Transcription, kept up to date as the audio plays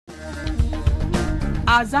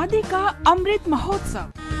आजादी का Amrit Mahotsav.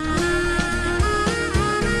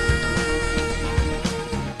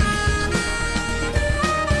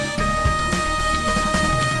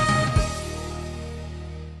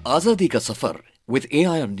 Azadi Ka Safar with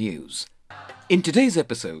AI on News. In today's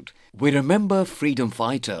episode, we remember freedom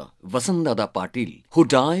fighter Vasantdada Patil, who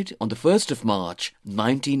died on the 1st of March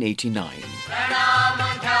 1989.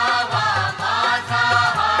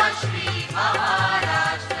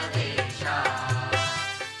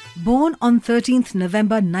 Born on 13th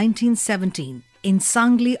November 1917 in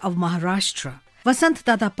Sangli of Maharashtra,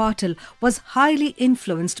 Vasantdada Patil was highly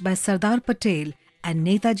influenced by Sardar Patel and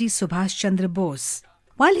Netaji Subhash Chandra Bose.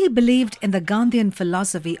 While he believed in the Gandhian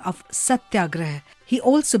philosophy of Satyagraha, he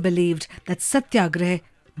also believed that Satyagraha,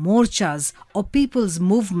 morchas or people's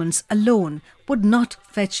movements alone would not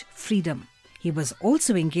fetch freedom. He was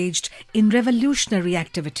also engaged in revolutionary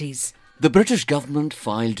activities. The British government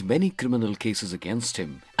filed many criminal cases against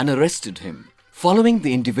him and arrested him. Following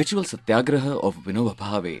the individual Satyagraha of Vinoba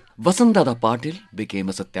Bhave, Vasantdada Patil became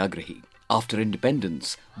a satyagrahi. After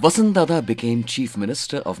independence, Vasantdada became Chief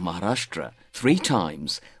Minister of Maharashtra 3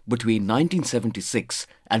 times between 1976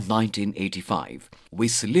 and 1985. We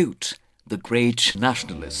salute the great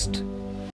nationalist.